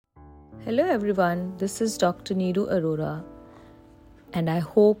Hello everyone, this is Dr. Neeru Arora, and I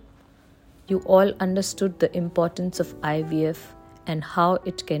hope you all understood the importance of IVF and how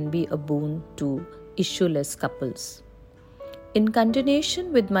it can be a boon to issueless couples. In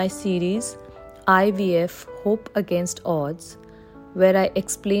continuation with my series IVF Hope Against Odds, where I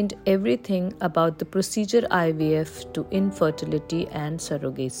explained everything about the procedure IVF to infertility and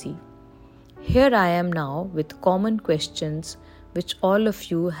surrogacy. Here I am now with common questions which all of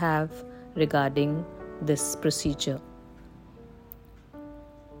you have regarding this procedure.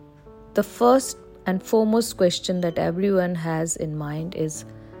 The first and foremost question that everyone has in mind is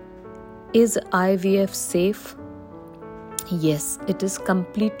IVF safe? Yes, it is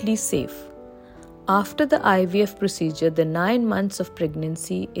completely safe. After the IVF procedure, the 9 months of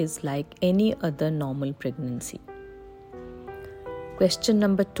pregnancy is like any other normal pregnancy. Question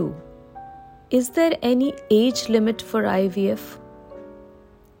number 2. Is there any age limit for IVF?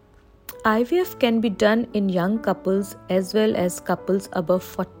 IVF can be done in young couples as well as couples above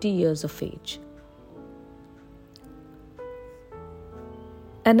 40 years of age.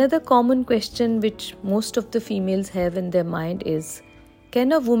 Another common question which most of the females have in their mind is,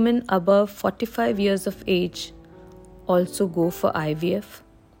 can a woman above 45 years of age also go for IVF?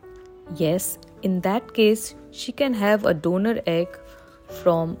 Yes, in that case, she can have a donor egg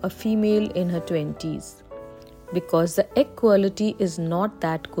from a female in her 20s. Because the egg quality is not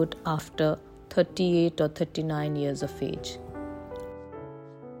that good after 38 or 39 years of age.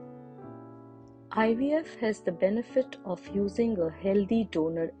 IVF has the benefit of using a healthy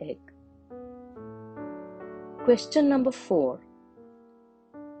donor egg. Question number 4.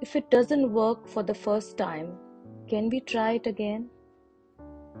 If it doesn't work for the first time, can we try it again?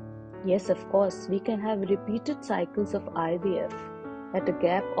 Yes, of course, we can have repeated cycles of IVF at a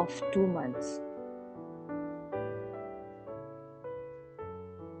gap of 2 months.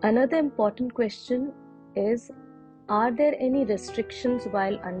 Another important question is, are there any restrictions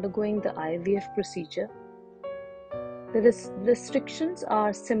while undergoing the IVF procedure? The restrictions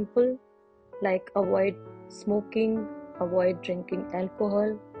are simple, like avoid smoking, avoid drinking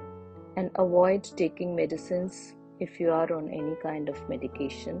alcohol, and avoid taking medicines if you are on any kind of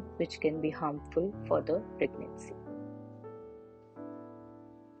medication which can be harmful for the pregnancy.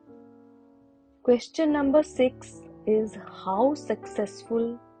 Question number 6 is, how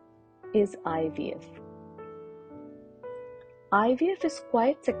successful is IVF? IVF is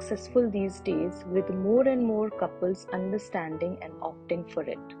quite successful these days, with more and more couples understanding and opting for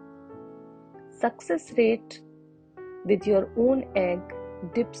it. Success rate with your own egg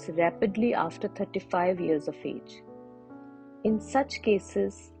dips rapidly after 35 years of age. In such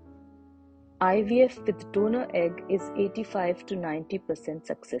cases, IVF with donor egg is 85 to 90%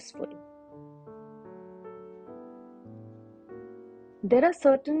 successful. There are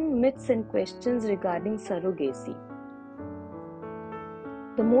certain myths and questions regarding surrogacy.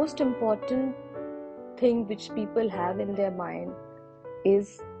 The most important thing which people have in their mind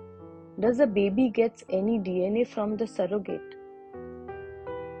is, does a baby get any DNA from the surrogate?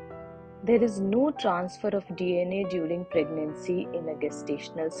 There is no transfer of DNA during pregnancy in a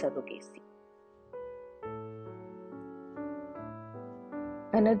gestational surrogacy.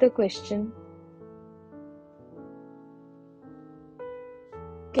 Another question,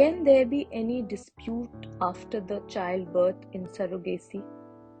 can there be any dispute after the childbirth in surrogacy?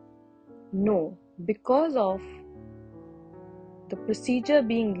 No, because of the procedure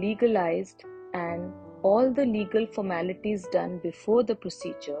being legalized and all the legal formalities done before the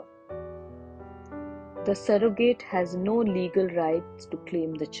procedure, the surrogate has no legal rights to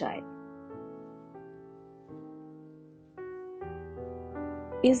claim the child.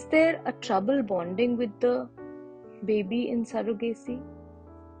 Is there a trouble bonding with the baby in surrogacy?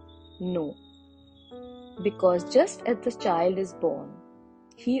 No, because just as the child is born,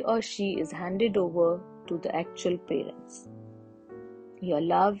 he or she is handed over to the actual parents. Your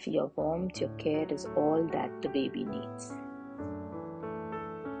love, your warmth, your care is all that the baby needs.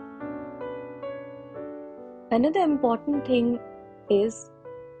 Another important thing is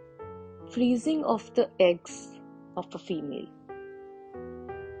freezing of the eggs of a female.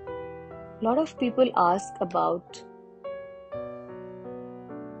 A lot of people ask about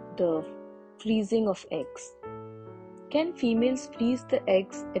the freezing of eggs. Can females freeze the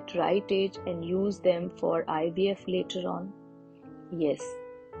eggs at right age and use them for IVF later on? Yes,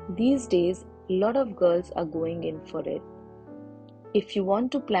 these days a lot of girls are going in for it. If you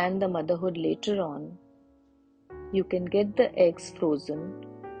want to plan the motherhood later on, you can get the eggs frozen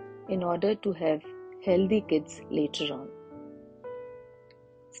in order to have healthy kids later on.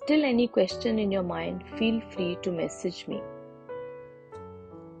 Still any question in your mind, feel free to message me.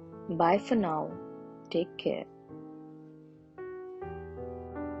 Bye for now. Take care.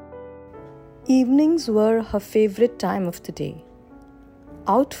 Evenings were her favorite time of the day.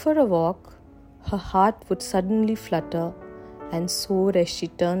 Out for a walk, her heart would suddenly flutter and soar as she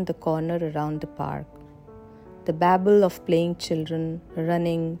turned the corner around the park. The babble of playing children,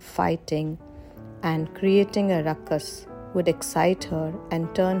 running, fighting, and creating a ruckus would excite her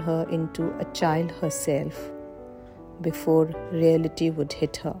and turn her into a child herself before reality would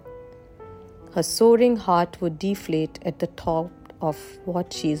hit her. Her soaring heart would deflate at the thought of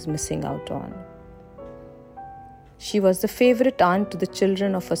what she is missing out on. She was the favorite aunt to the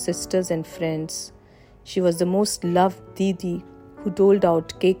children of her sisters and friends. She was the most loved Didi who doled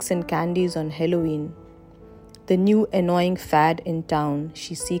out cakes and candies on Halloween. The new annoying fad in town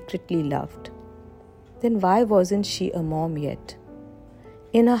she secretly loved. Then why wasn't she a mom yet?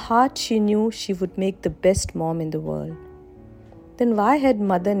 In her heart she knew she would make the best mom in the world. Then why had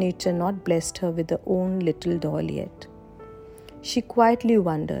Mother Nature not blessed her with her own little doll yet? She quietly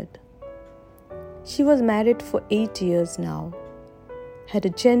wondered. She was married for 8 years now, had a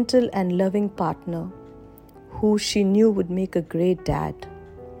gentle and loving partner who she knew would make a great dad,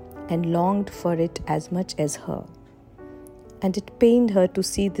 and longed for it as much as her. And it pained her to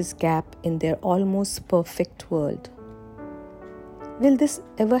see this gap in their almost perfect world. Will this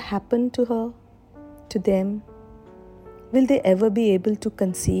ever happen to her? To them? Will they ever be able to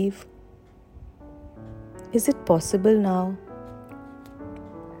conceive? Is it possible now?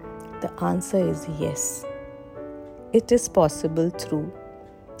 The answer is yes. It is possible through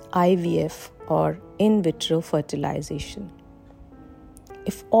IVF or in vitro fertilization.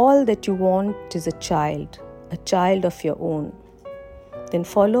 If all that you want is a child of your own, then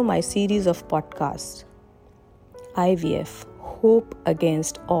follow my series of podcasts, IVF, Hope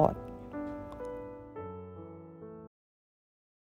Against Odds.